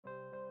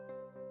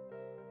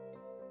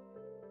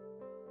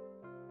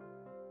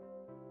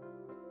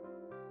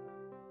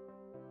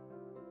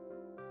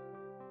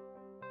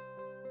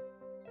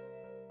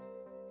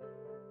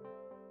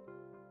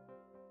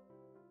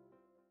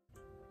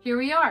Here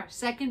we are,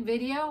 second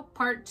video,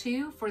 part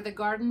 2 for the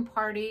Garden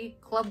Party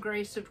Club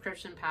Gray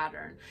subscription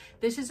pattern.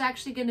 This is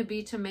actually going to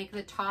be to make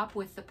the top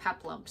with the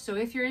peplum. So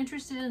if you're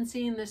interested in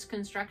seeing this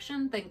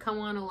construction, then come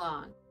on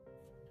along.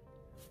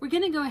 We're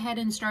going to go ahead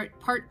and start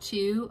part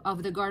 2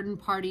 of the Garden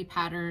Party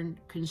pattern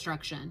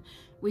construction.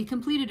 We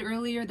completed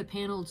earlier the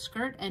paneled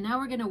skirt, and now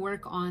we're going to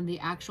work on the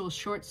actual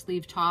short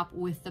sleeve top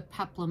with the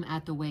peplum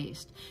at the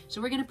waist.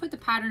 So we're going to put the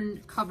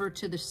pattern cover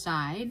to the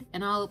side,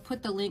 and I'll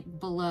put the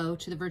link below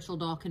to the Virtual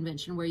Doll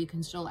Convention where you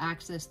can still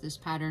access this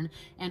pattern,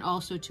 and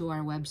also to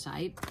our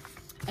website.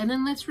 And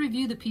then let's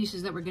review the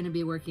pieces that we're going to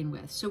be working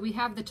with. So we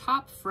have the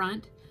top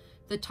front,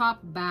 the top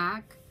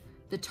back,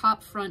 the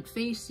top front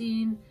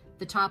facing,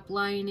 the top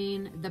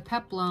lining, the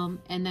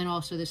peplum, and then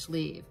also the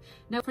sleeve.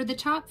 Now for the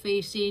top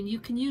facing, you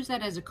can use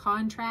that as a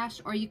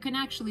contrast, or you can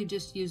actually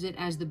just use it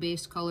as the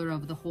base color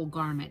of the whole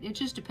garment. It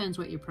just depends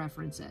what your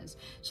preference is.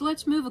 So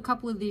let's move a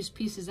couple of these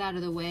pieces out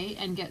of the way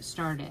and get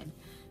started.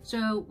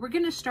 So we're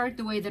gonna start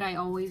the way that I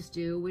always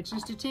do, which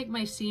is to take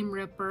my seam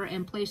ripper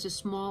and place a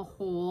small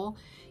hole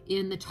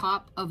in the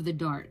top of the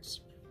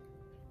darts.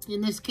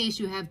 In this case,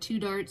 you have 2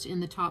 darts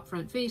in the top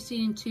front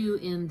facing, 2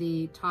 in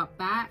the top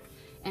back,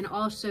 and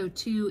also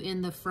 2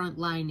 in the front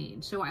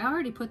lining. So I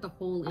already put the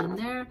hole in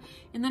there,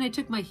 and then I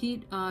took my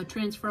heat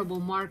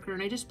transferable marker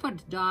and I just put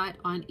a dot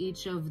on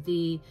each of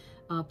the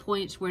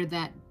points where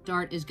that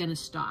dart is gonna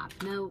stop.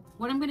 Now,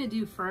 what I'm gonna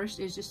do first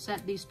is just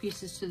set these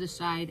pieces to the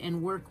side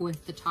and work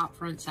with the top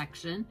front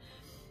section.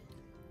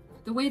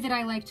 The way that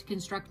I like to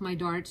construct my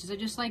darts is I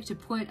just like to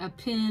put a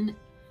pin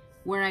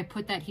where I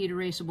put that heat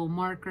erasable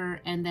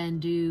marker and then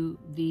do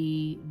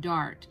the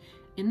dart.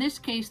 In this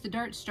case, the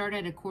darts start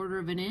at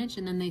 1/4 inch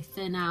and then they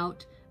thin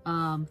out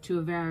to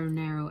a very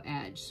narrow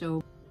edge.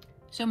 So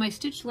my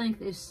stitch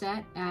length is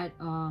set at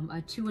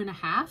a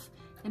 2.5,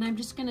 and I'm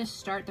just gonna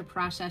start the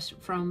process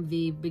from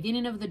the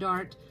beginning of the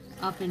dart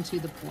up into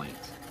the point.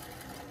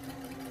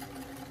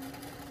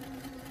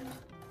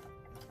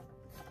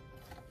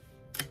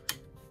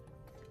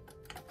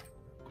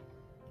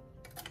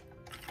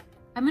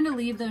 I'm going to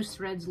leave those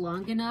threads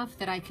long enough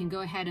that I can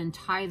go ahead and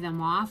tie them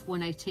off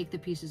when I take the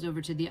pieces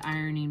over to the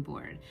ironing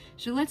board.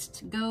 So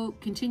let's go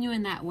continue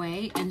in that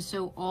way and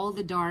sew all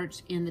the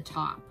darts in the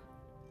top.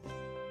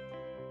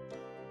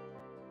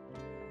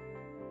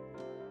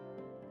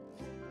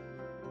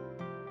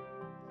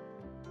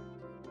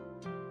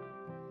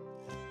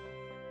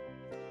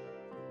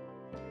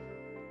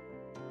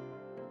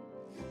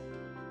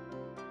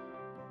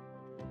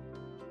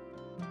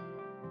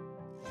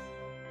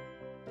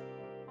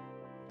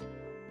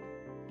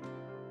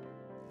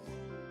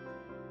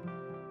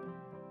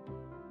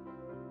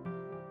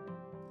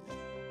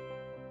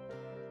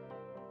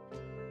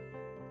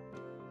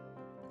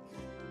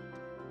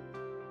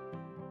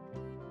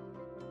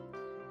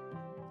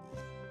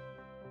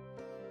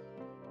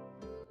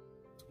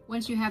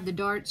 Once you have the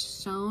darts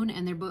sewn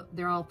and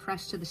they're all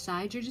pressed to the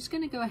side, you're just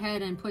going to go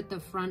ahead and put the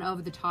front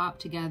of the top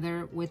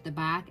together with the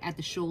back at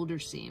the shoulder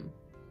seam.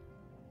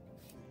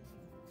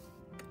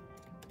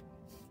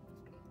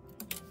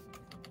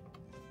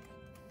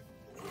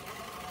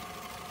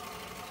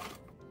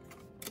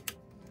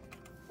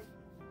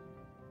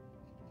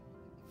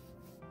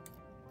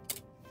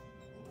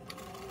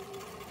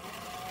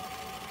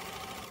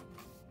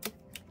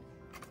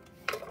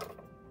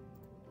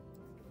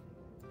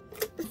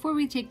 Before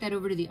we take that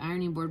over to the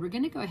ironing board, we're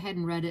going to go ahead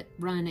and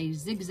run a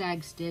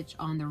zigzag stitch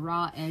on the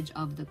raw edge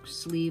of the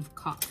sleeve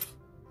cuff.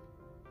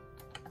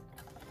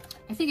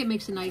 I think it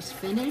makes a nice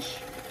finish.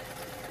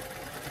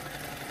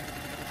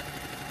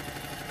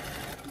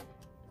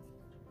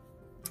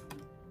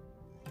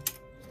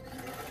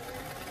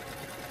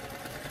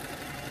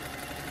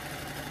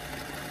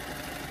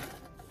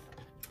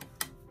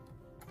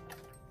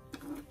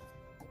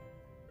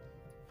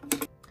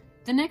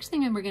 The next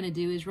thing we're going to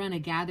do is run a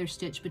gather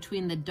stitch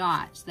between the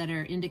dots that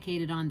are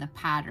indicated on the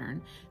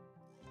pattern.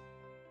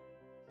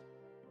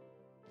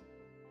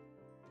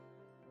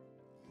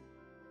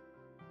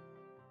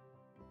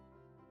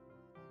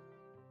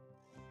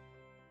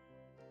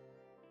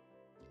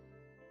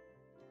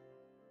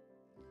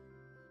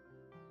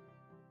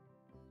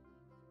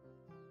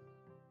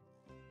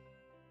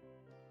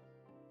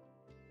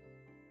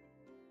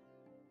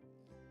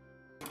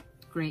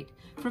 Great.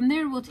 From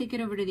there, we'll take it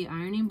over to the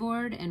ironing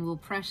board and we'll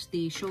press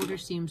the shoulder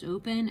seams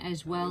open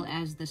as well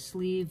as the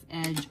sleeve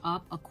edge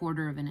up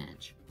 1/4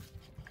 inch.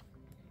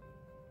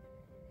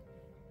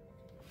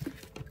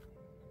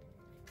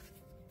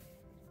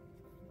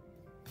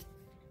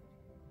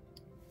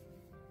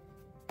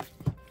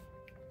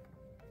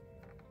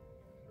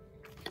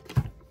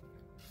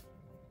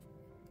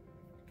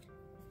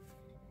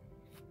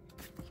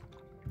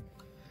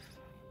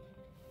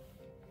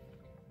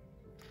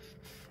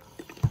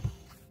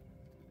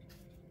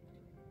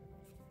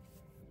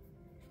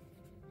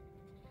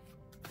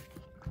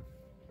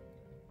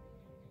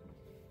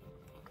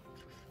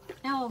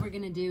 Now what we're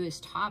going to do is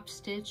top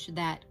stitch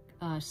that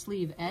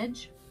sleeve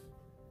edge.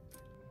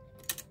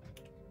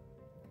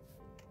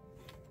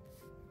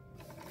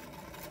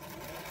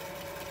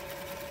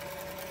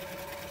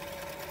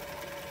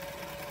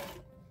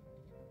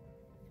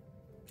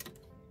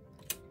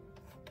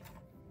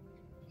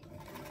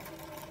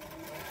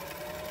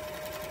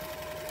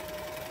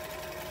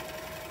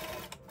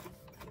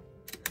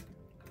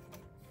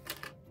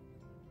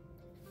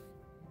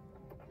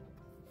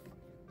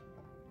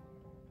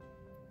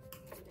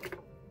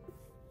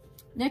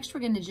 Next,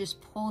 we're going to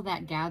just pull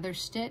that gather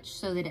stitch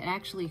so that it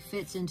actually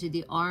fits into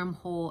the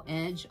armhole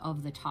edge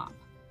of the top.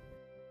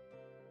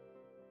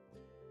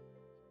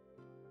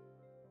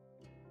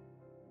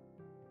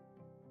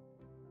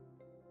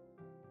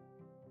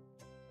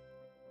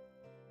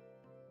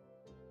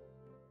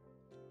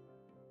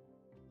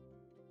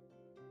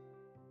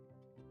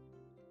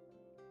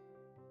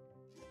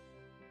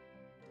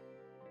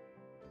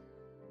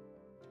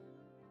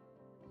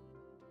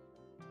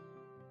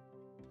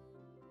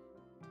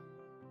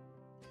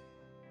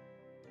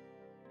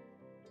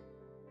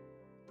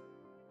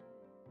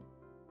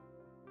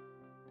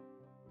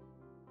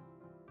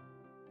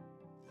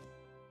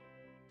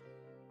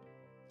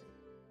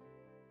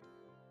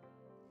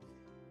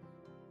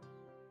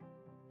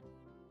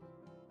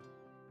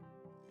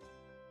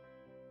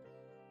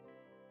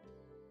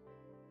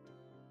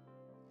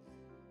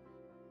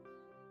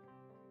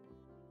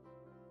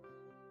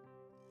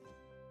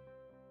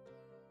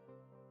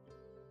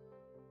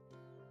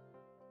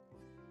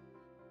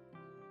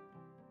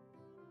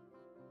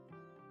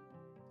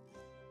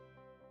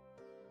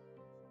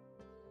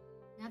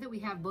 Now that we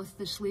have both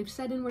the sleeves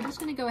set in, we're just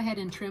going to go ahead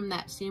and trim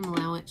that seam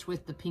allowance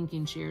with the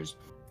pinking shears.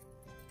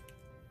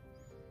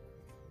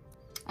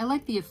 I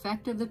like the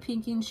effect of the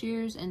pinking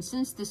shears, and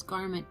since this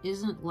garment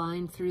isn't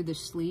lined through the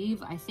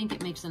sleeve, I think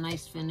it makes a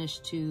nice finish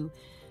to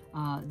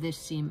this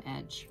seam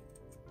edge.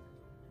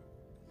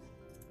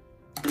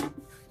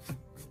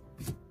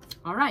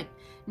 All right,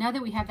 now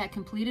that we have that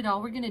completed,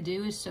 all we're going to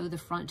do is sew the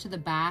front to the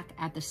back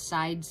at the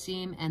side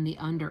seam and the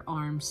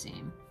underarm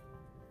seam.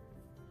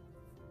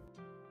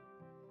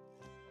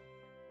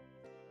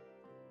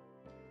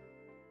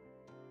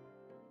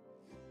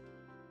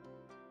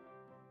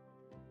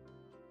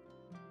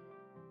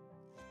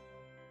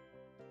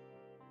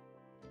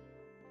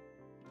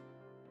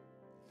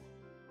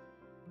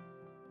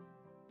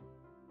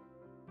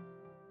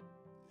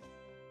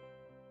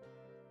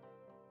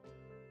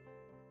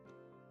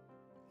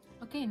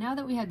 Okay, now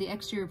that we have the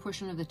exterior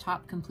portion of the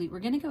top complete, we're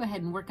going to go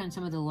ahead and work on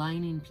some of the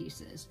lining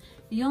pieces.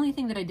 The only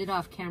thing that I did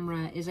off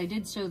camera is I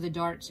did sew the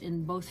darts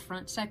in both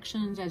front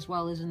sections as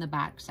well as in the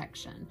back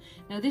section.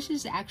 Now this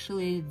is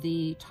actually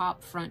the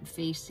top front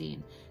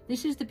facing.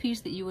 This is the piece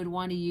that you would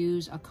want to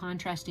use a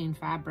contrasting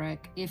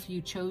fabric if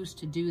you chose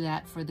to do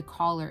that for the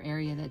collar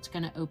area that's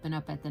going to open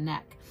up at the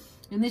neck.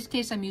 In this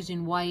case, I'm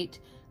using white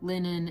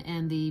linen,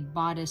 and the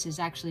bodice is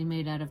actually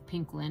made out of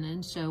pink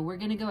linen, so we're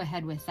going to go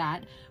ahead with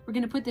that. We're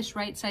going to put this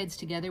right sides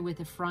together with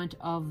the front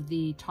of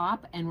the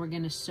top, and we're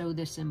going to sew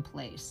this in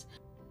place.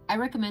 I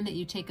recommend that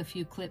you take a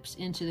few clips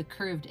into the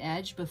curved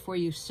edge before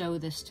you sew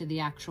this to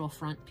the actual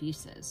front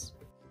pieces.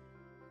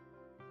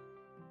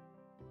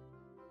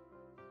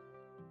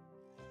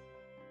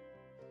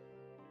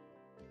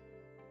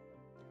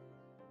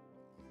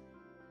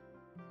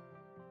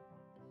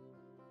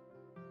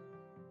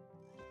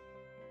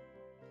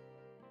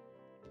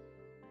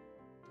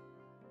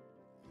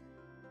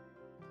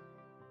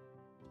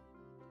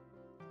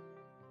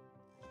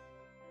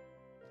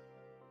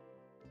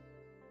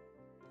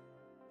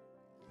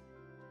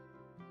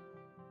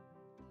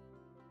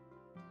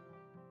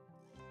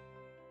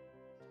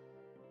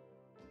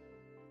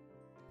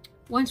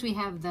 Once we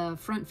have the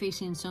front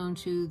facing sewn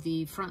to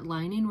the front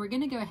lining, we're going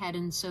to go ahead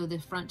and sew the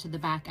front to the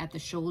back at the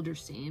shoulder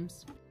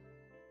seams.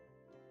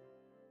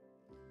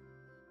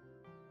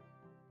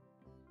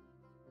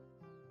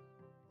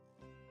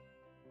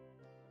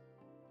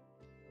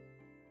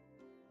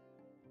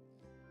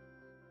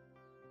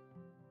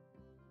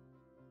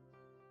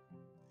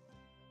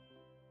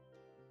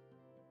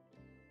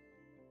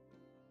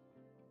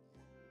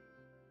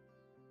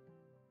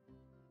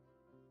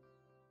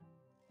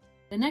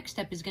 The next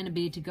step is going to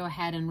be to go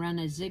ahead and run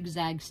a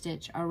zigzag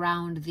stitch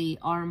around the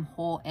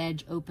armhole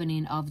edge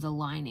opening of the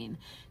lining.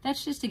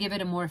 That's just to give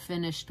it a more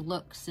finished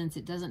look since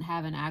it doesn't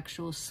have an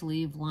actual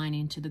sleeve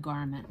lining to the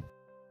garment.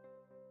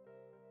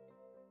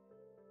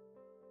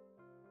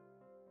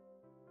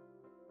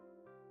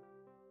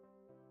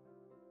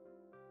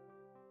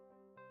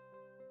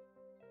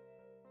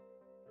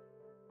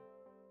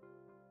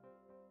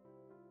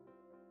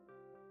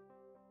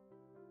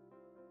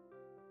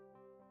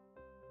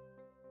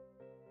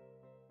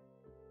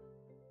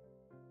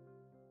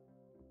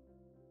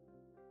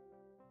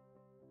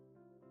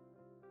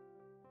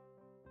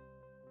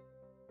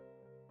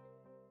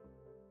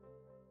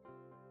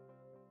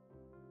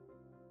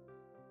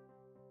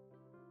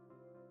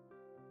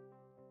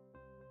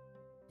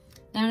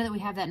 Now that we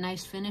have that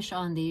nice finish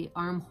on the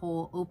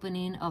armhole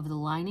opening of the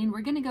lining,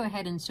 we're going to go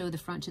ahead and sew the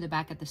front to the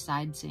back at the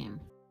side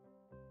seam.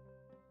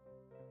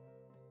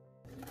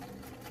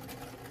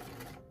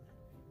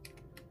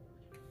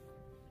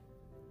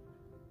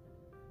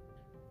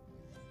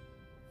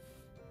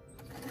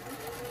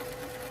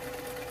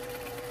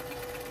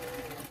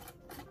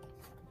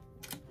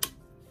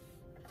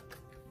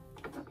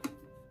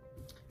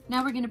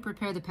 Now we're going to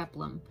prepare the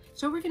peplum.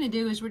 So what we're going to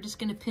do is we're just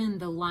going to pin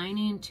the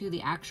lining to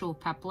the actual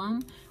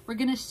peplum. We're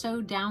going to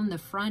sew down the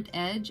front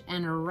edge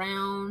and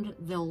around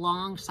the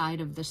long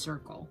side of the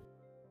circle.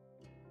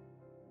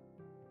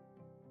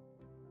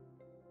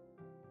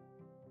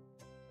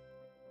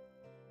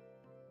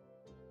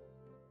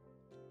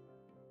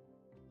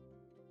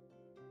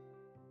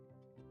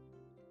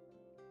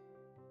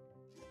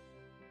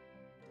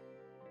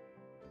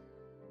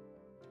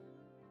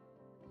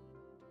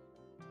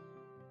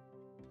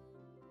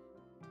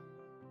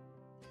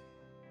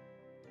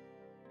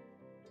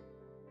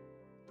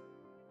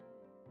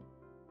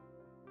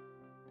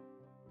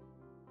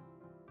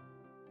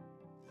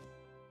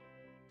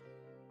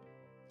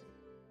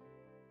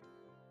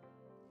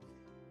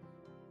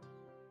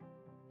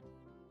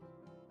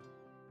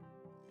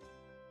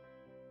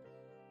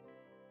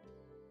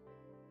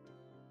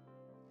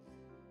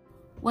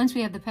 Once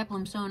we have the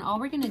peplum sewn, all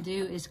we're going to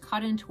do is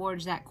cut in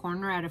towards that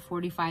corner at a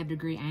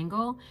 45-degree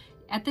angle.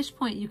 At this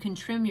point, you can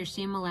trim your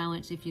seam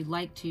allowance if you'd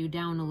like to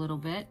down a little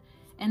bit,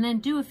 and then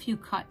do a few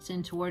cuts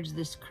in towards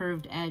this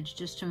curved edge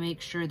just to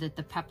make sure that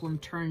the peplum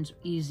turns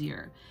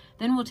easier.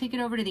 Then we'll take it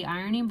over to the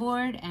ironing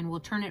board and we'll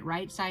turn it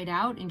right side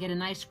out and get a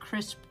nice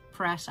crisp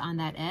press on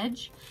that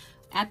edge.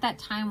 At that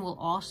time, we'll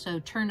also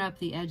turn up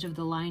the edge of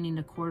the lining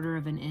 1/4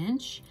 of an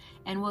inch,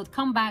 and we'll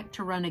come back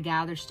to run a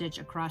gather stitch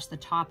across the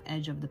top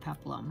edge of the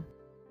peplum.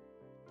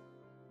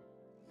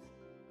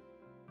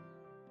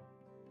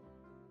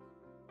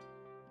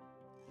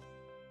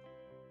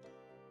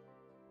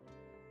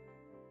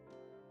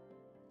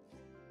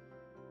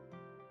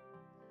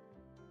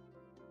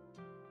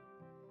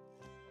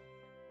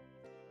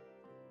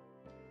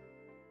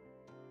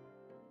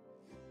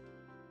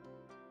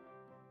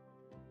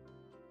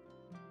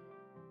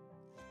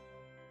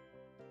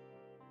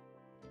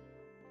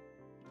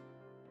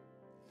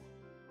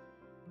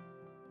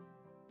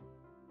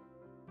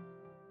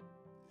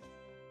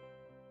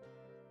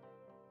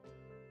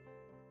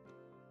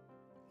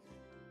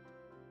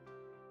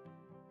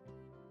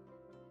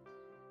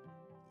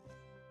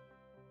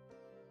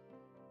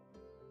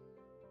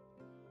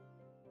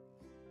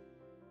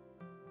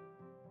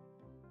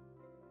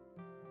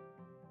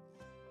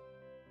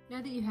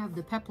 Now that you have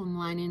the peplum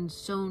lining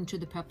sewn to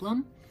the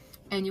peplum,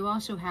 and you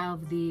also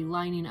have the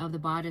lining of the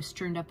bodice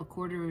turned up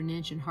 1/4 of an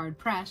inch and hard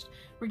pressed,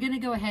 we're going to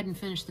go ahead and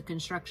finish the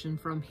construction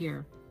from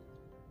here.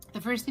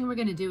 The first thing we're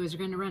going to do is we're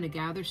going to run a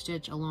gather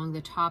stitch along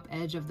the top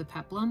edge of the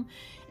peplum,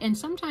 and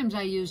sometimes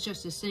I use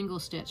just a single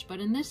stitch, but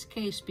in this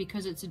case,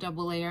 because it's a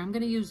double layer, I'm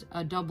going to use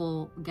a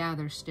double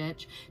gather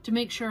stitch to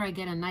make sure I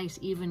get a nice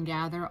even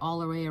gather all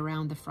the way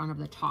around the front of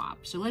the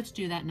top. So let's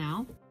do that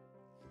now.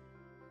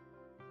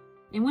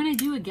 And when I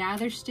do a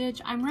gather stitch,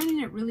 I'm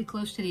running it really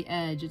close to the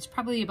edge. It's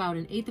probably about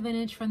 1/8 of an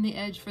inch from the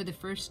edge for the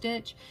first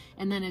stitch,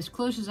 and then as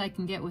close as I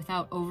can get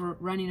without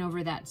running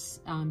over that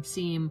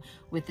seam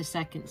with the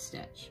second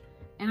stitch.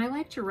 And I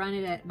like to run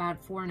it at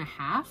about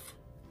 4.5.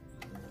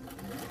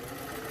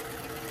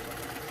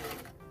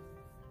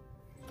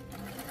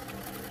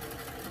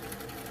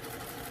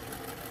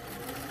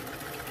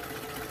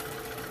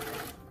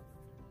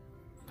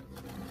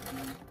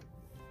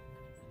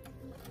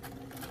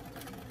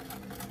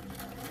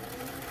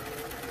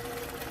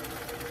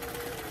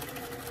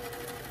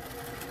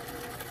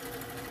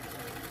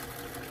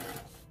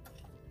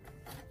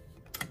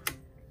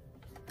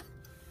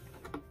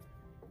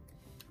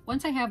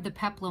 Once I have the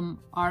peplum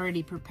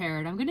already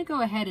prepared, I'm going to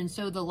go ahead and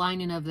sew the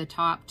lining of the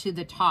top to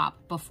the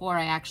top before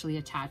I actually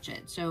attach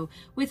it. So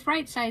with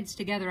right sides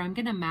together, I'm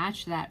going to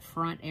match that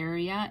front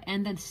area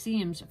and the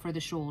seams for the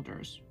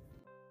shoulders.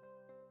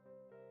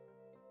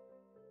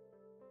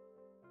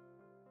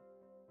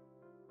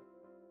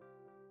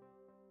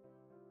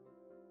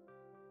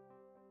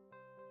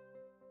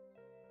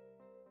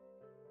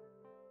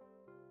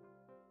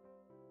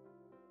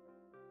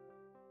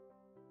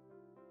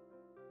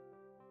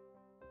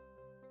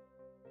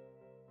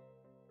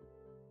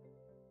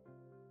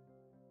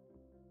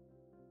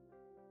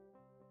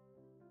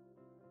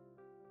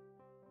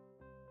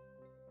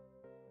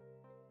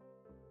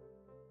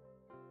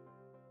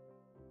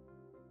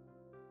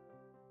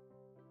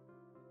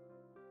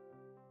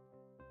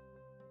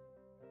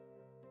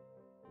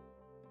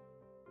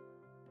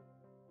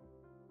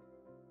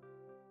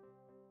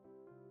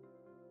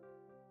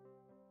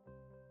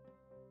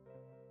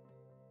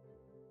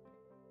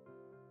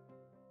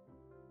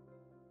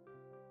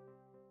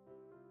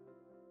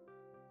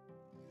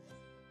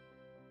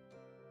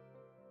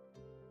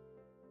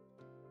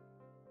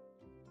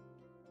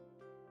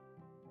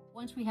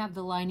 Once we have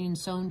the lining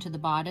sewn to the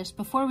bodice,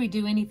 before we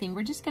do anything,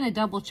 we're just going to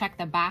double check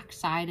the back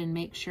side and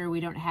make sure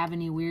we don't have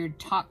any weird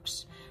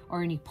tucks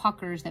or any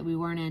puckers that we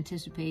weren't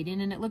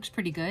anticipating, and it looks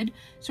pretty good.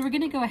 So we're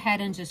going to go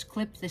ahead and just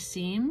clip the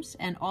seams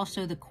and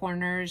also the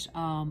corners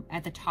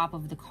at the top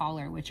of the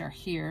collar, which are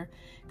here,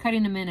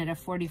 cutting them in at a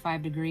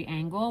 45-degree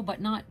angle,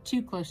 but not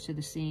too close to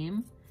the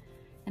seam.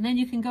 And then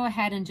you can go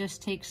ahead and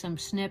just take some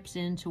snips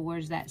in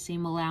towards that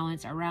seam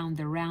allowance around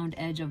the round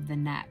edge of the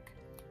neck.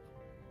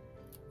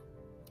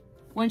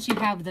 Once you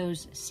have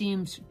those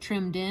seams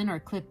trimmed in or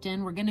clipped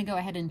in, we're going to go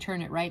ahead and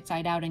turn it right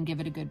side out and give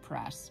it a good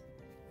press.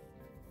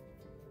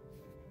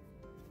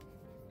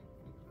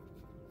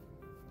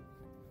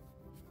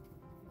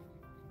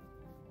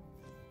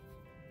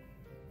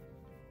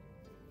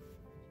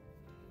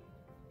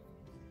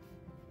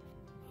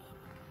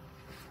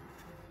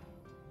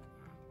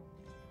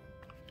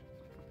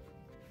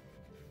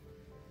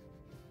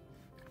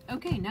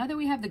 Okay, now that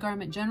we have the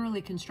garment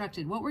generally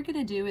constructed, what we're going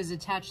to do is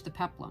attach the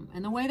peplum.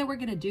 And the way that we're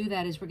going to do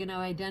that is we're going to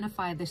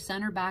identify the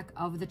center back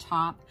of the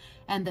top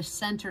and the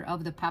center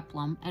of the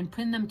peplum and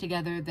pin them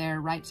together,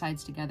 their right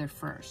sides together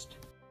first.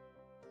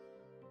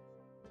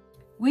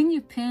 When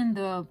you pin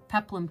the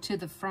peplum to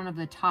the front of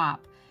the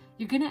top,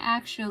 you're going to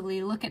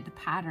actually look at the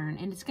pattern,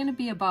 and it's going to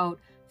be about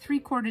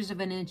 3/4 of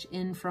an inch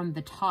in from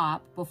the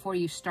top before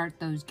you start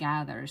those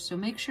gathers. So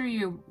make sure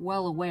you're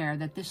well aware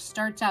that this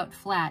starts out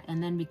flat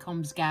and then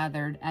becomes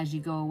gathered as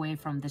you go away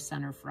from the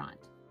center front.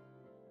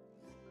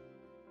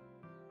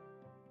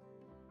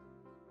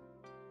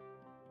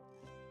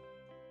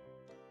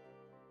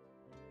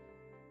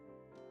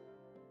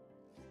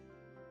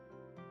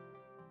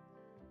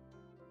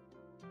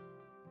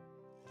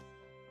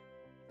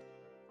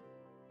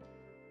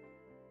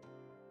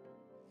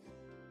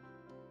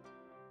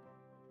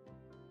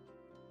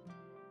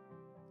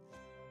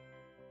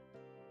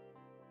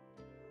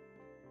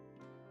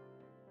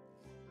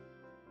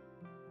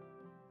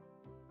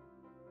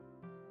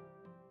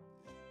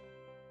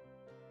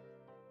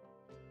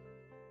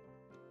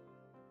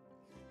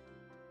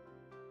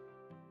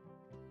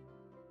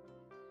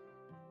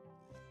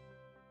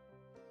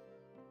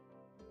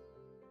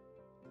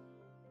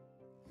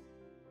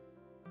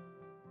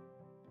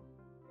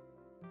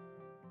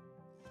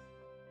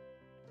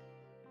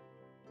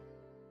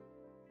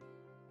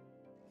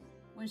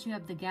 Once you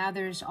have the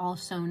gathers all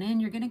sewn in,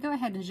 you're going to go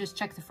ahead and just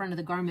check the front of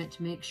the garment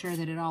to make sure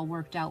that it all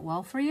worked out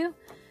well for you.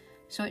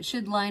 So it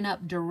should line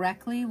up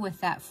directly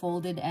with that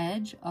folded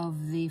edge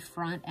of the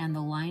front and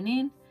the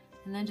lining.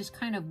 And then just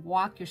kind of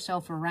walk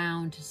yourself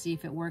around to see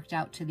if it worked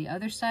out to the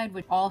other side,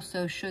 which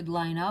also should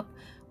line up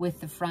with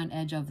the front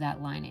edge of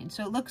that lining.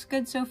 So it looks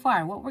good so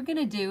far. What we're going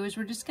to do is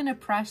we're just going to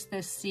press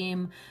this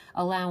seam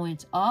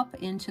allowance up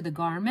into the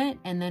garment,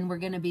 and then we're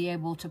going to be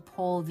able to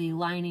pull the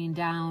lining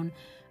down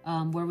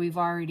where we've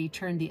already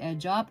turned the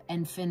edge up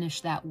and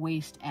finish that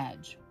waist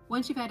edge.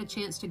 Once you've had a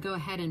chance to go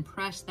ahead and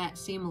press that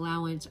seam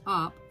allowance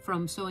up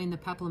from sewing the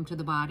peplum to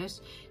the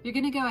bodice, you're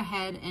going to go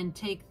ahead and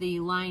take the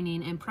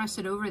lining and press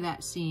it over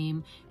that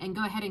seam and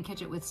go ahead and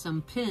catch it with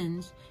some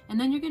pins, and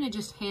then you're going to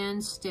just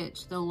hand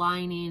stitch the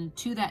lining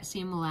to that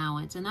seam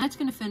allowance, and that's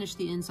going to finish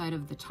the inside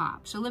of the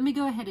top. So let me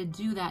go ahead and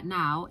do that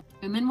now,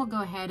 and then we'll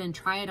go ahead and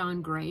try it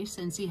on Grace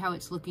and see how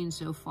it's looking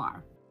so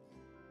far.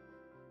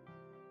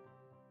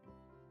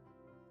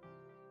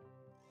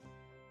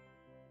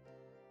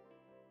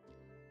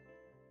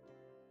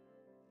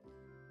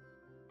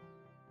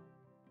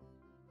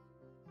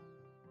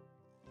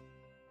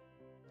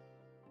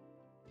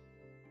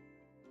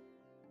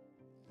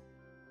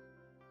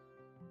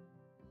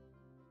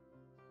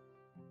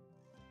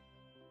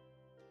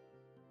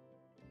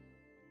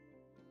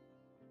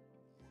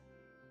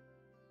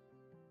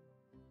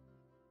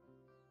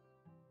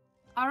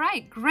 All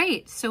right,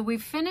 great. So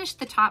we've finished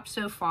the top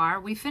so far.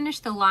 We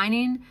finished the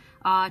lining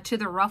to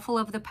the ruffle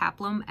of the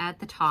peplum at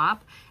the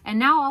top. And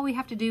now all we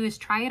have to do is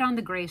try it on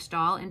the Grace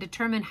doll and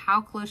determine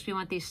how close we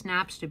want these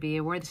snaps to be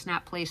or where the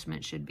snap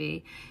placement should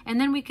be. And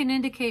then we can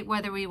indicate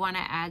whether we want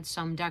to add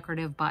some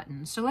decorative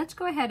buttons. So let's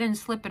go ahead and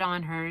slip it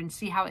on her and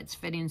see how it's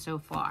fitting so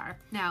far.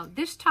 Now,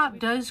 this top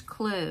does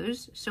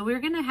close, so we're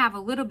going to have a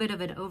little bit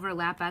of an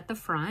overlap at the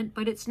front,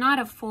 but it's not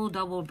a full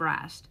double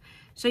breast.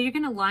 So you're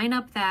going to line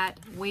up that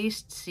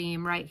waist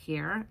seam right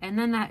here, and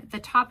then the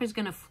top is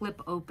going to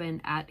flip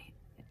open at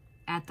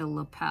the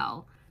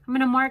lapel. I'm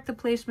going to mark the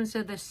placements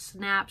of the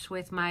snaps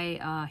with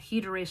my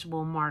heat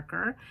erasable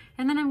marker,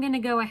 and then I'm going to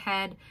go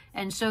ahead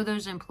and sew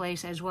those in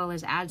place as well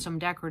as add some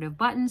decorative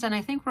buttons, and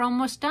I think we're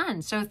almost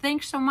done. So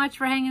thanks so much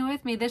for hanging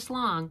with me this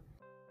long.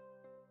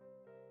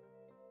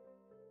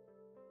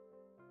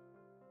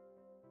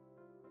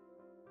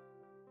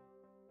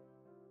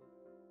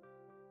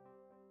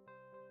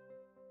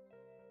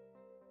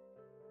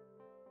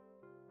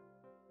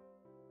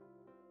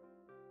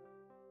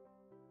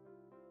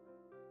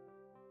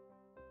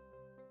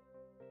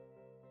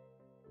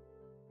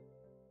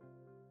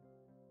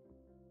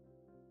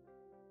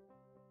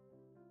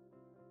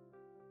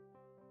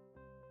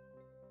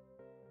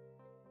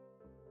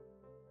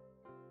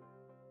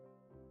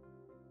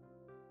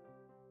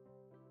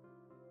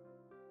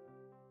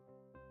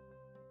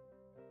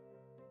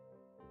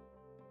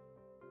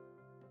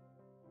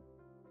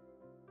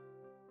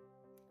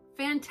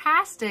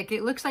 Fantastic.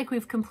 It looks like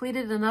we've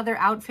completed another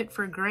outfit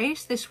for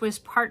Grace. This was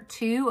part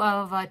 2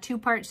 of a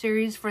 2-part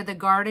series for the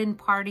garden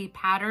party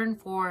pattern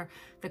for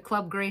the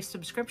Club Grace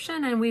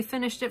subscription, and we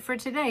finished it for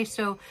today.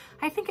 So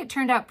I think it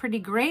turned out pretty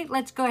great.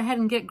 Let's go ahead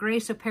and get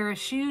Grace a pair of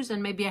shoes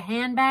and maybe a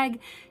handbag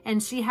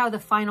and see how the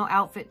final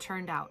outfit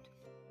turned out.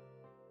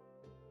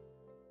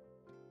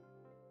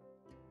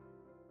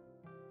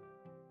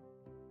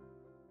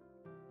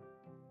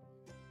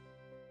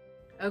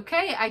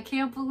 Okay, I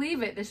can't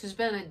believe it. This has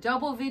been a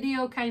double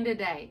video kind of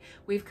day.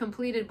 We've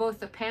completed both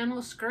the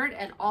panel skirt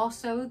and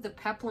also the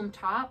peplum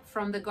top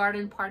from the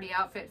garden party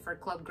outfit for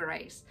Club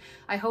Grace.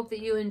 I hope that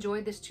you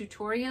enjoyed this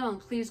tutorial,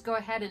 and please go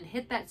ahead and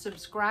hit that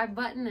subscribe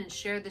button and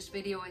share this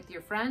video with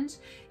your friends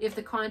if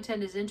the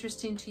content is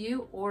interesting to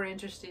you or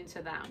interesting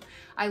to them.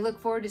 I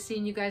look forward to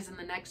seeing you guys in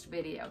the next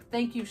video.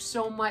 Thank you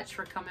so much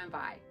for coming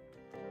by.